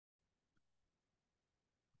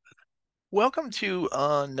Welcome to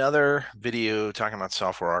another video talking about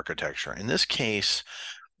software architecture. In this case,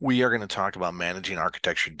 we are going to talk about managing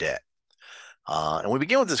architecture debt. And we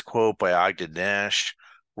begin with this quote by Ogden Nash,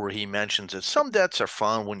 where he mentions that some debts are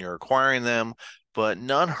fun when you're acquiring them, but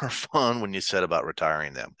none are fun when you set about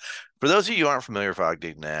retiring them. For those of you who aren't familiar with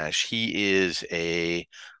Ogden Nash, he is a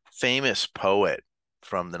famous poet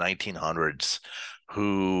from the 1900s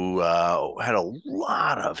who had a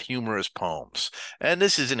lot of humorous poems. And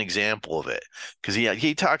this is an example of it because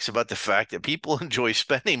he talks about the fact that people enjoy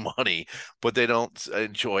spending money, but they don't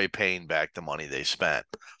enjoy paying back the money they spent.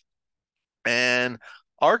 And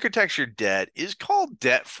architecture debt is called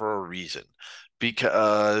debt for a reason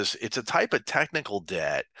because it's a type of technical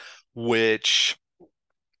debt which,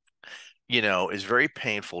 is very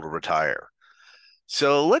painful to retire.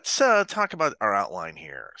 So let's talk about our outline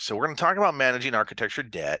here. So we're going to talk about managing architecture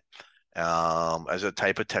debt as a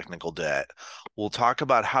type of technical debt. We'll talk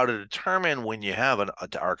about how to determine when you have an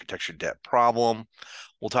architecture debt problem.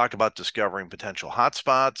 We'll talk about discovering potential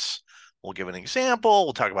hotspots. We'll give an example.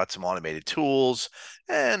 We'll talk about some automated tools,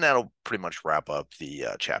 and that'll pretty much wrap up the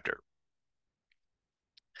chapter.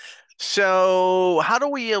 So how do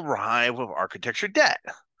we arrive with architecture debt?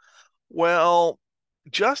 Well,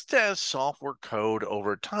 just as software code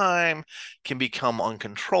over time can become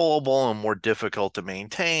uncontrollable and more difficult to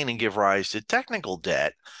maintain and give rise to technical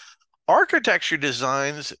debt, architecture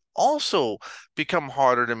designs also become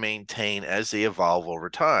harder to maintain as they evolve over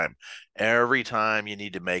time. Every time you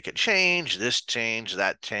need to make a change, that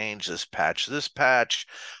change, this patch,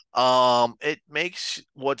 it makes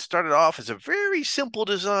what started off as a very simple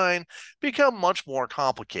design become much more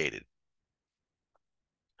complicated.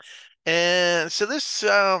 And so this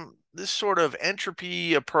sort of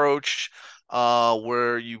entropy approach,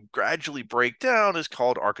 where you gradually break down, is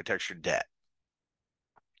called architecture debt.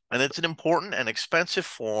 And it's an important and expensive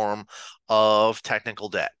form of technical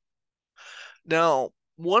debt. Now,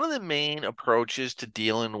 one of the main approaches to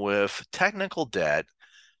dealing with technical debt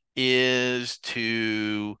is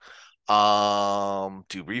to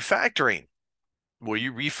do refactoring, where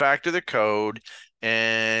you refactor the code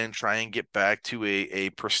and try and get back to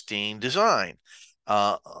a pristine design.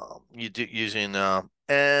 You do using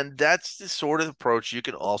and that's the sort of approach you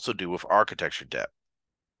can also do with architecture debt.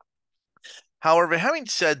 However, having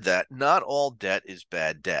said that, not all debt is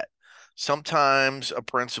bad debt. Sometimes a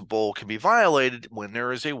principle can be violated when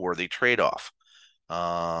there is a worthy trade-off.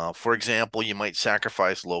 For example, you might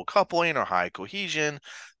sacrifice low coupling or high cohesion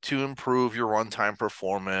to improve your runtime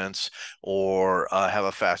performance or have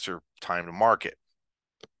a faster time to market.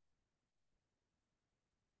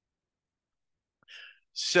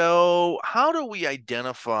 So, how do we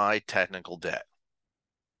identify technical debt?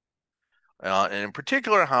 And in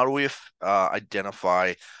particular, how do we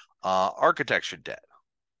identify architecture debt?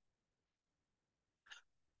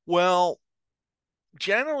 Well,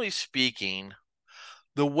 generally speaking,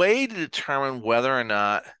 the way to determine whether or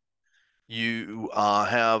not you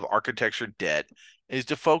have architecture debt is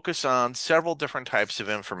to focus on several different types of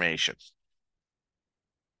information.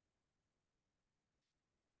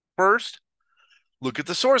 First, look at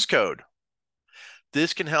the source code.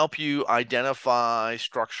 This can help you identify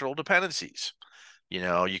structural dependencies.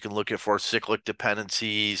 You can look for cyclic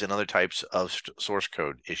dependencies and other types of source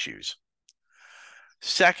code issues.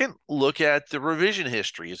 Second, look at the revision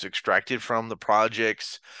history as extracted from the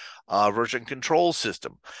project's version control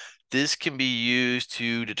system. This can be used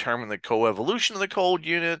to determine the coevolution of the code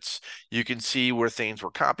units. You can see where things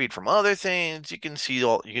were copied from other things. You can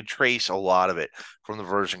trace a lot of it from the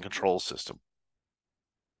version control system.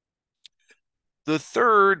 The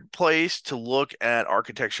third place to look at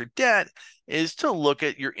architecture debt is to look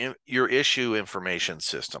at your issue information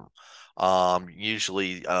system.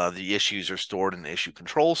 Usually the issues are stored in the issue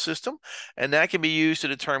control system, and that can be used to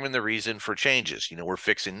determine the reason for changes. We're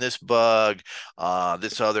fixing this bug,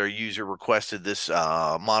 this other user requested this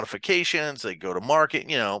modifications, they go to market,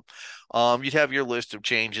 you'd have your list of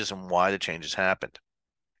changes and why the changes happened.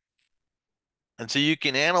 And so you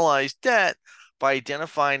can analyze debt by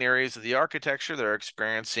identifying areas of the architecture that are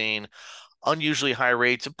experiencing unusually high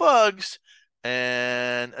rates of bugs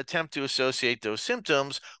and attempt to associate those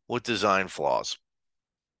symptoms with design flaws.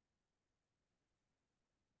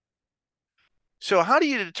 So how do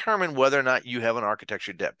you determine whether or not you have an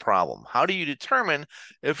architecture debt problem? How do you determine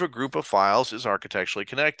if a group of files is architecturally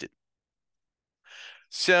connected?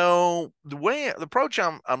 So the approach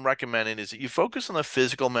I'm recommending is that you focus on the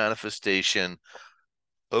physical manifestation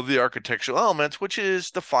of the architectural elements, which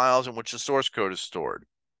is the files in which the source code is stored.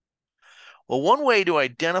 Well, one way to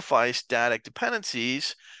identify static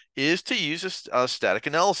dependencies is to use a static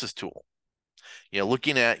analysis tool.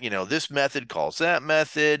 looking at, this method calls that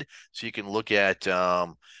method. So you can look at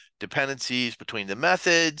dependencies between the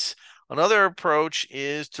methods. Another approach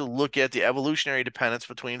is to look at the evolutionary dependence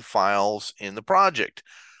between files in the project.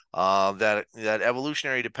 That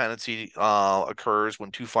evolutionary dependency occurs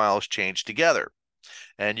when two files change together,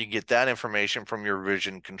 and you get that information from your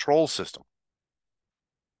revision control system.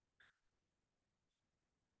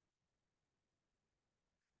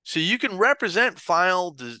 So you can represent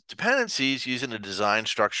file dependencies using a design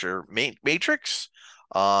structure matrix,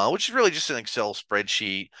 which is really just an Excel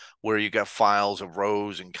spreadsheet where you got files of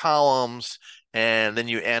rows and columns, and then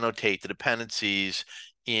you annotate the dependencies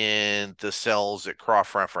in the cells that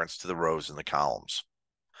cross-reference to the rows and the columns.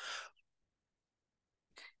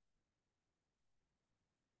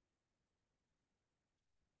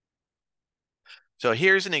 So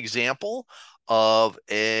here's an example of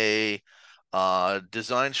a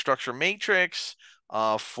design structure matrix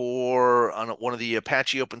for one of the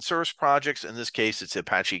Apache open source projects. In this case, it's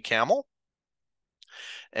Apache Camel.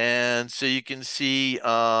 And so you can see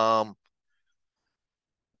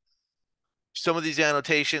some of these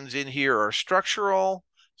annotations in here are structural.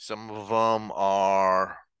 Some of them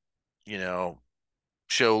are,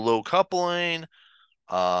 show low coupling,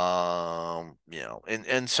 and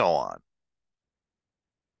so on.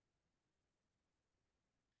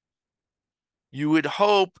 You would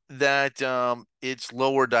hope that it's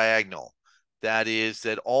lower diagonal. That is,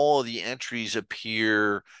 that all of the entries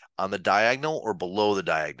appear on the diagonal or below the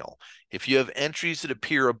diagonal. If you have entries that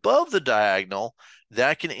appear above the diagonal,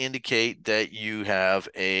 that can indicate that you have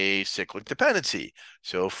a cyclic dependency.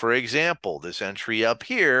 So, for example, this entry up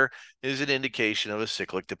here is an indication of a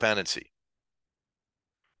cyclic dependency.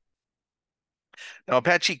 Now,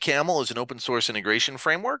 Apache Camel is an open source integration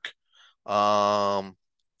framework.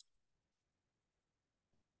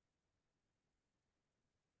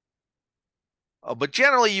 But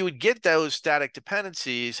generally, you would get those static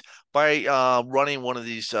dependencies by running one of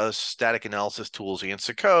these static analysis tools against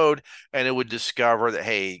the code, and it would discover that,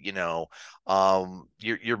 hey,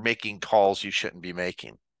 you're making calls you shouldn't be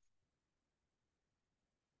making.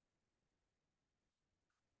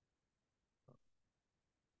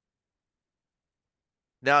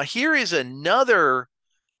 Now, here is another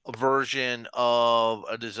version of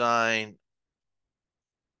a design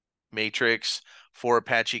matrix for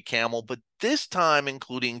Apache Camel, but this time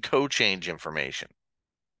including code change information.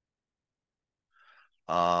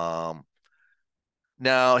 Now,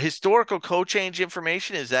 historical code change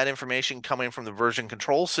information is that information coming from the version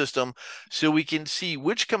control system, so we can see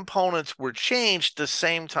which components were changed the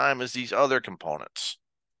same time as these other components.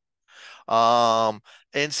 And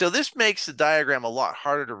so this makes the diagram a lot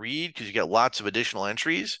harder to read because you get lots of additional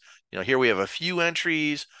entries. Here we have a few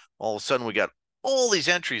entries. All of a sudden, we got all these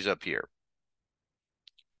entries up here.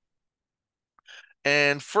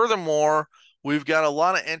 And furthermore, we've got a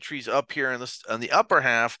lot of entries up here on the upper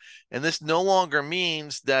half, and this no longer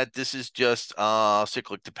means that this is just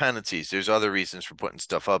cyclic dependencies. There's other reasons for putting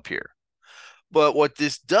stuff up here. But what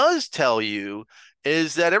this does tell you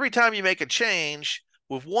is that every time you make a change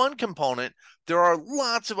with one component, there are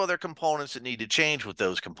lots of other components that need to change with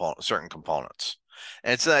those certain components.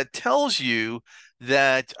 And so that tells you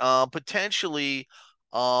that potentially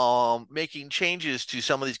making changes to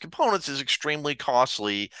some of these components is extremely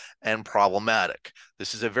costly and problematic.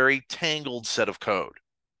 This is a very tangled set of code.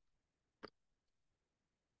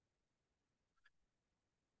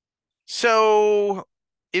 So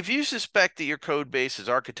if you suspect that your code base is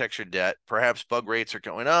architecture debt, perhaps bug rates are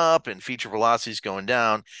going up and feature velocities going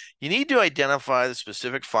down, you need to identify the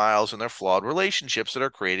specific files and their flawed relationships that are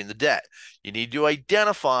creating the debt. You need to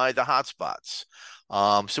identify the hotspots.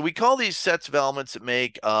 So we call these sets of elements that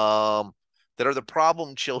make that are the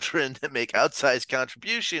problem children that make outsized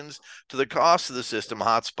contributions to the cost of the system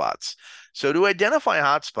hotspots. So to identify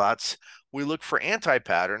hotspots, we look for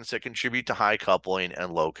anti-patterns that contribute to high coupling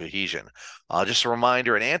and low cohesion. Just a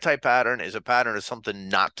reminder, an anti-pattern is a pattern of something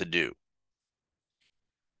not to do.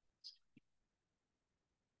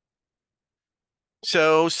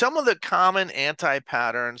 So some of the common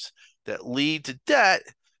anti-patterns that lead to debt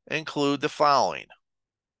include the following.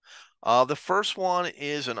 The first one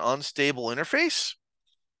is an unstable interface.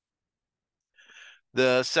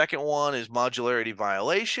 The second one is modularity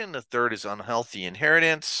violation. The third is unhealthy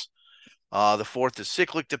inheritance. The fourth is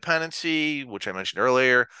cyclic dependency, which I mentioned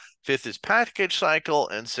earlier. Fifth is package cycle,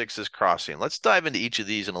 and sixth is crossing. Let's dive into each of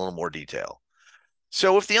these in a little more detail.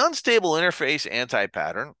 So with the unstable interface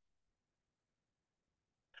anti-pattern,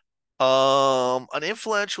 an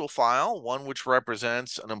influential file, one which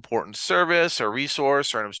represents an important service or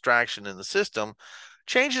resource or an abstraction in the system,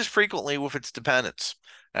 changes frequently with its dependence.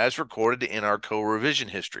 as recorded in our co-revision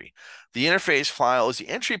history. The interface file is the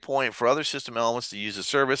entry point for other system elements to use a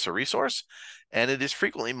service or resource, and it is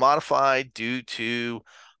frequently modified due to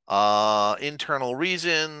internal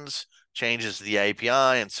reasons, changes to the API,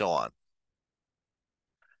 and so on.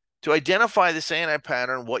 To identify this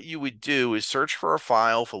anti-pattern, what you would do is search for a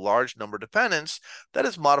file with a large number of dependents that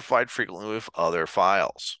is modified frequently with other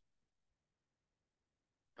files.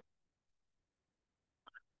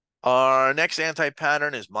 Our next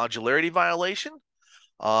anti-pattern is modularity violation,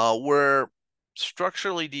 where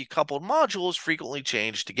structurally decoupled modules frequently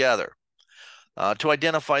change together. To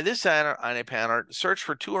identify this anti-pattern, search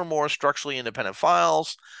for two or more structurally independent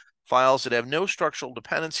files that have no structural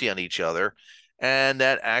dependency on each other, and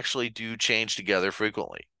that actually do change together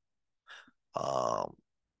frequently.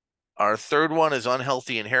 Our third one is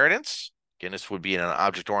unhealthy inheritance. Again, this would be in an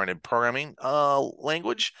object-oriented programming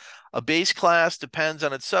language. A base class depends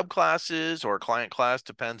on its subclasses, or a client class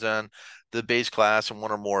depends on the base class and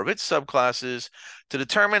one or more of its subclasses. To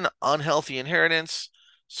determine unhealthy inheritance,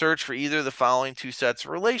 search for either the following two sets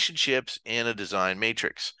of relationships in a design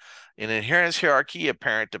matrix. In an inheritance hierarchy, a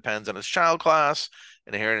parent depends on its child class.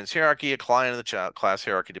 In inheritance hierarchy, a client of the child class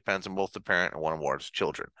hierarchy depends on both the parent and one or more of its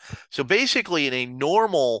children. So basically, in a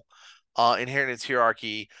normal inheritance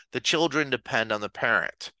hierarchy, the children depend on the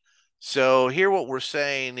parent. So here what we're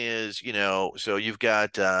saying is, so you've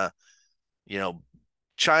got,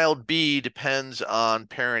 child B depends on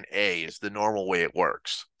parent A is the normal way it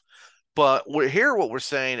works. But here what we're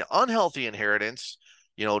saying, unhealthy inheritance,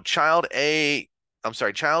 child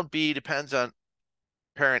B depends on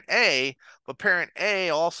parent A, but parent A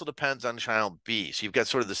also depends on child B. So you've got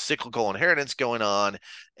sort of the cyclical inheritance going on,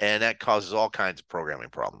 and that causes all kinds of programming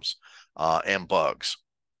problems and bugs.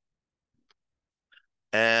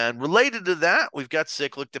 And related to that, we've got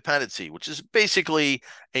cyclic dependency, which is basically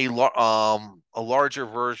a larger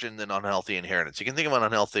version than unhealthy inheritance. You can think of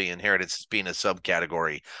unhealthy inheritance as being a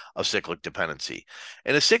subcategory of cyclic dependency.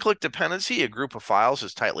 In a cyclic dependency, a group of files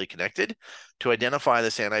is tightly connected. To identify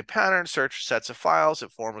this anti-pattern, search for sets of files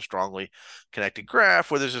that form a strongly connected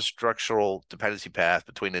graph where there's a structural dependency path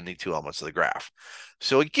between any two elements of the graph.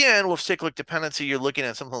 So again, with cyclic dependency, you're looking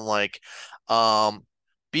at something like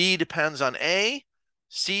B depends on A,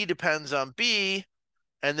 C depends on B,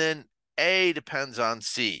 and then A depends on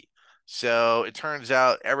C. So it turns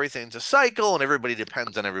out everything's a cycle and everybody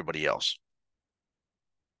depends on everybody else.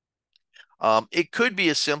 It could be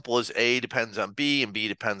as simple as A depends on B and B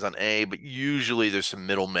depends on A, but usually there's some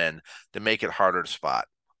middlemen that make it harder to spot.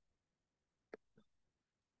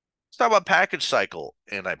 Let's talk about package cycle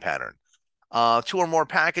anti-pattern. Two or more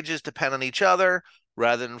packages depend on each other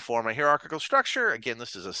rather than form a hierarchical structure. Again,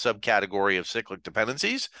 this is a subcategory of cyclic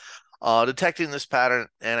dependencies. Detecting this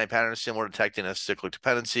anti-pattern is similar to detecting a cyclic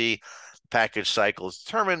dependency. The package cycle is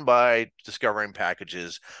determined by discovering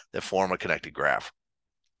packages that form a connected graph.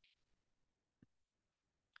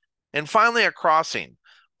 And finally, a crossing.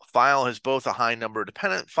 A file has both a high number of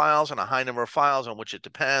dependent files and a high number of files on which it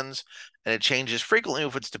depends, and it changes frequently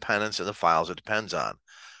with its dependence and the files it depends on.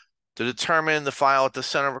 To determine the file at the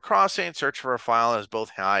center of a crossing, search for a file that has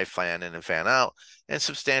both high fan in and fan out and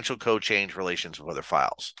substantial code change relations with other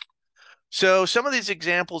files. So some of these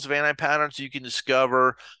examples of anti-patterns you can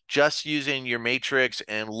discover just using your matrix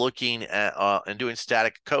and looking at and doing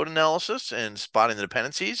static code analysis and spotting the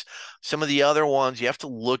dependencies. Some of the other ones you have to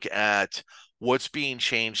look at what's being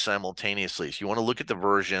changed simultaneously. So you want to look at the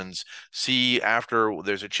versions, see after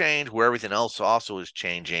there's a change where everything else also is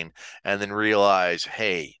changing, and then realize,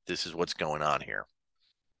 hey, this is what's going on here.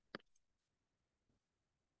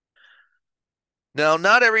 Now,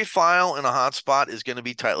 not every file in a hotspot is going to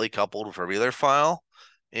be tightly coupled with every other file.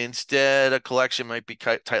 Instead, a collection might be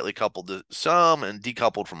tightly coupled to some and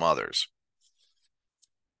decoupled from others.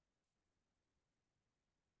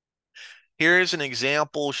 Here's an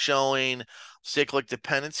example showing cyclic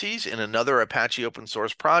dependencies in another Apache open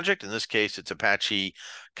source project. In this case, it's Apache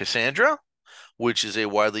Cassandra, which is a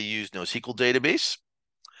widely used NoSQL database.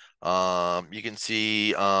 You can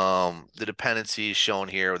see the dependencies shown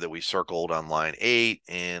here that we circled on line 8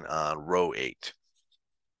 and on row 8.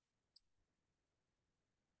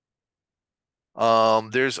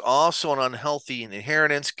 There's also an unhealthy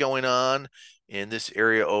inheritance going on in this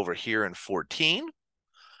area over here in 14.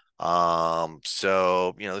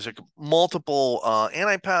 So, there's multiple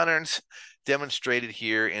anti-patterns demonstrated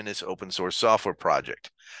here in this open source software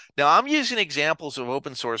project. Now, I'm using examples of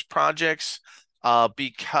open source projects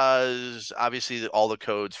because obviously all the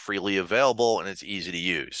code's freely available and it's easy to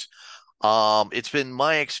use. It's been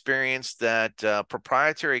my experience that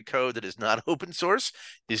proprietary code that is not open source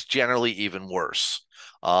is generally even worse.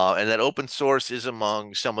 And that open source is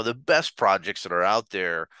among some of the best projects that are out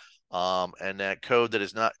there. And that code that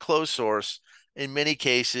is not closed source in many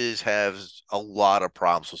cases has a lot of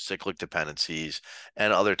problems with cyclic dependencies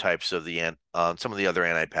and other types of some of the other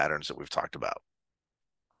anti-patterns that we've talked about.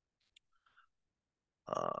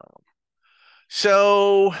 Uh,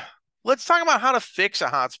 so let's talk about how to fix a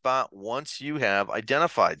hotspot once you have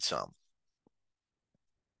identified some.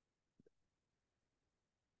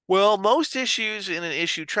 Well, most issues in an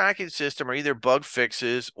issue tracking system are either bug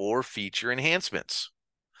fixes or feature enhancements.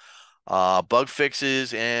 Bug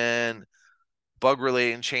fixes and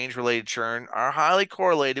bug-related and change-related churn are highly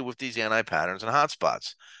correlated with these anti-patterns and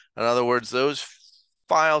hotspots. In other words, those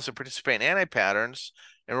files that participate in anti-patterns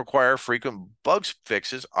and require frequent bug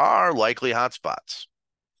fixes are likely hotspots.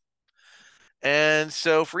 And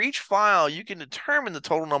so for each file, you can determine the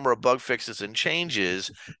total number of bug fixes and changes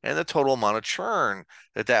and the total amount of churn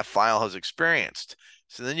that that file has experienced.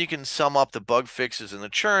 So then you can sum up the bug fixes and the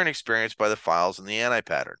churn experienced by the files in the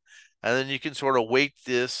anti-pattern. And then you can sort of weight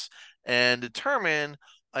this and determine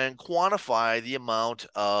and quantify the amount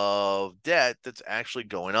of debt that's actually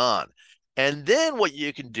going on. And then what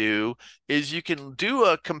you can do is you can do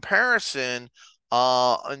a comparison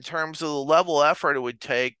in terms of the level of effort it would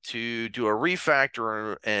take to do a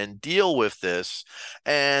refactor and deal with this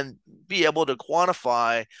and be able to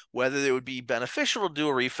quantify whether it would be beneficial to do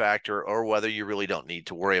a refactor or whether you really don't need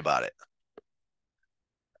to worry about it.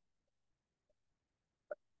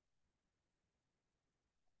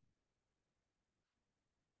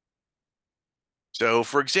 So,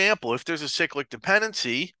 for example, if there's a cyclic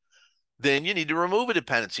dependency, then you need to remove a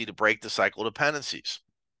dependency to break the cycle of dependencies.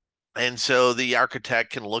 And so the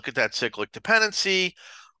architect can look at that cyclic dependency,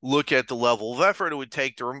 look at the level of effort it would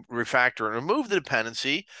take to refactor and remove the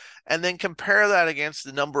dependency, and then compare that against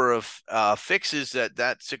the number of fixes that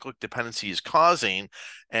that cyclic dependency is causing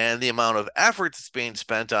and the amount of effort that's being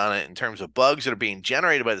spent on it in terms of bugs that are being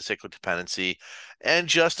generated by the cyclic dependency, and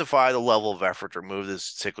justify the level of effort to remove this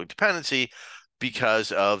cyclic dependency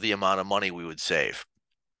because of the amount of money we would save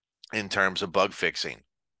in terms of bug fixing.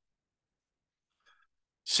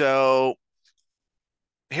 So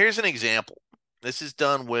here's an example. This is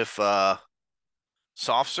done with SoftServe,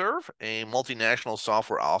 a multinational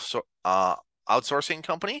software outsourcing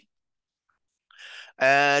company.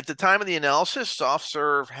 At the time of the analysis,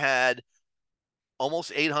 SoftServe had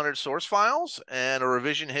almost 800 source files and a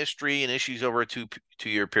revision history and issues over a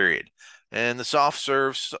two-year period. And the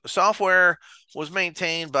SoftServe software was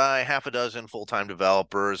maintained by half a dozen full-time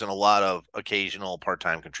developers and a lot of occasional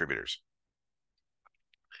part-time contributors.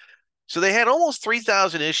 So they had almost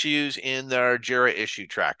 3,000 issues in their Jira issue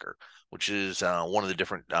tracker, which is one of the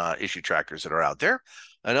different issue trackers that are out there.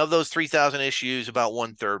 And of those 3,000 issues, about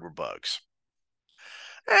 1/3 were bugs.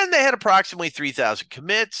 And they had approximately 3,000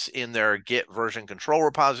 commits in their Git version control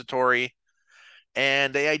repository.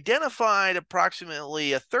 And they identified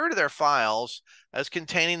approximately 1/3 of their files as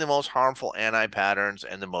containing the most harmful anti-patterns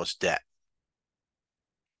and the most debt.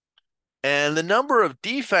 And the number of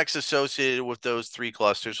defects associated with those three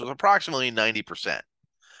clusters was approximately 90%.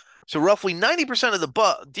 So roughly 90% of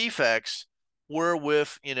the defects were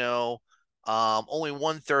with, only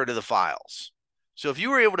 1/3 of the files. So if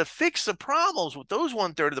you were able to fix the problems with those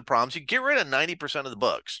 1/3 of the problems, you get rid of 90% of the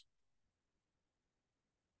bugs.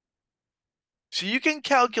 So you can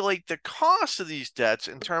calculate the cost of these debts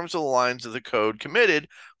in terms of the lines of the code committed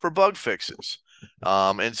for bug fixes.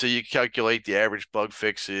 And so you calculate the average bug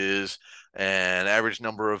fixes and average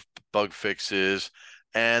number of bug fixes,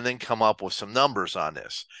 and then come up with some numbers on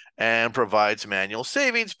this and provide some annual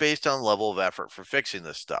savings based on level of effort for fixing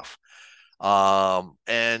this stuff. And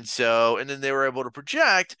then they were able to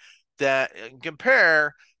project that and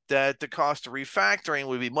compare that the cost of refactoring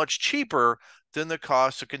would be much cheaper than the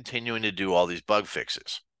cost of continuing to do all these bug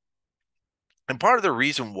fixes. And part of the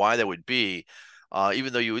reason why that would be,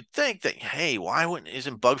 even though you would think that, hey,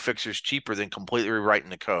 isn't bug fixers cheaper than completely rewriting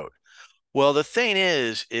the code? Well, the thing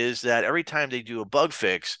is that every time they do a bug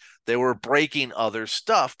fix, they were breaking other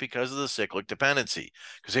stuff because of the cyclic dependency,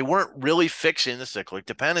 because they weren't really fixing the cyclic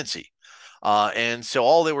dependency. And so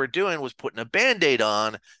all they were doing was putting a Band-Aid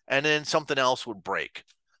on, and then something else would break.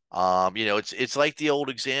 It's like the old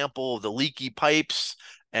example of the leaky pipes,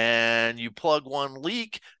 and you plug one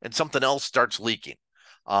leak, and something else starts leaking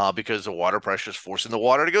because the water pressure is forcing the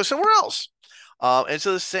water to go somewhere else. And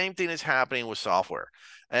so the same thing is happening with software.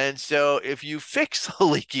 And so if you fix the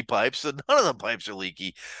leaky pipes, so none of the pipes are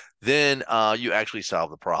leaky, then you actually solve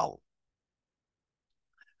the problem.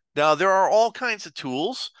 Now, there are all kinds of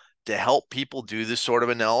tools to help people do this sort of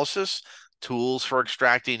analysis. tools for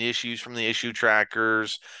extracting issues from the issue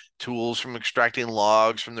trackers, tools from extracting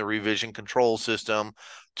logs from the revision control system,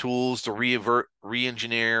 tools to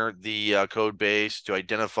re-engineer the code base to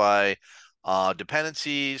identify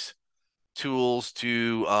dependencies, tools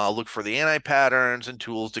to look for the anti-patterns, and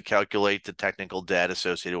tools to calculate the technical debt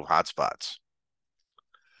associated with hotspots.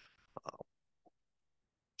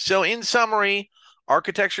 So in summary,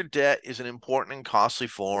 architecture debt is an important and costly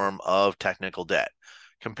form of technical debt.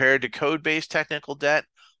 Compared to code-based technical debt,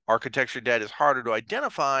 architecture debt is harder to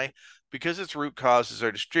identify because its root causes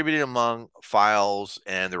are distributed among files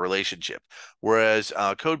and the relationship. Whereas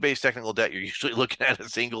code-based technical debt, you're usually looking at a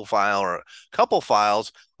single file or a couple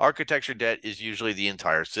files. Architecture debt is usually the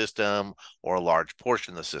entire system or a large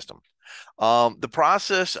portion of the system. The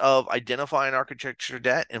process of identifying architecture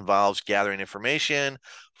debt involves gathering information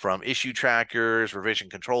from issue trackers, revision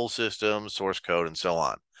control systems, source code, and so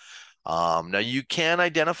on. Now, you can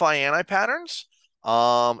identify anti-patterns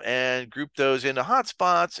and group those into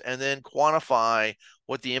hotspots and then quantify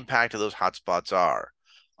what the impact of those hotspots are.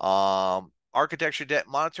 Architecture debt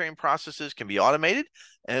monitoring processes can be automated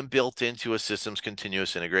and built into a system's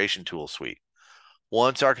continuous integration tool suite.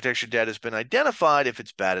 Once architecture debt has been identified, if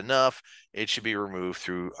it's bad enough, it should be removed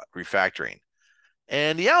through refactoring.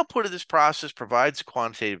 And the output of this process provides the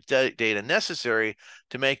quantitative data necessary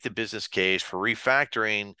to make the business case for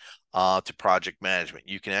refactoring to project management.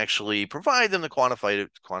 You can actually provide them the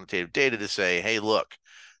quantitative data to say, hey, look,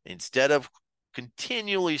 instead of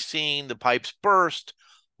continually seeing the pipes burst,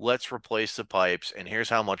 let's replace the pipes, and here's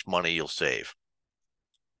how much money you'll save.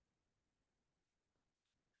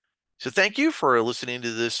 So thank you for listening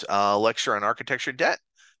to this lecture on architecture debt.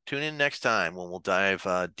 Tune in next time when we'll dive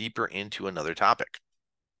deeper into another topic.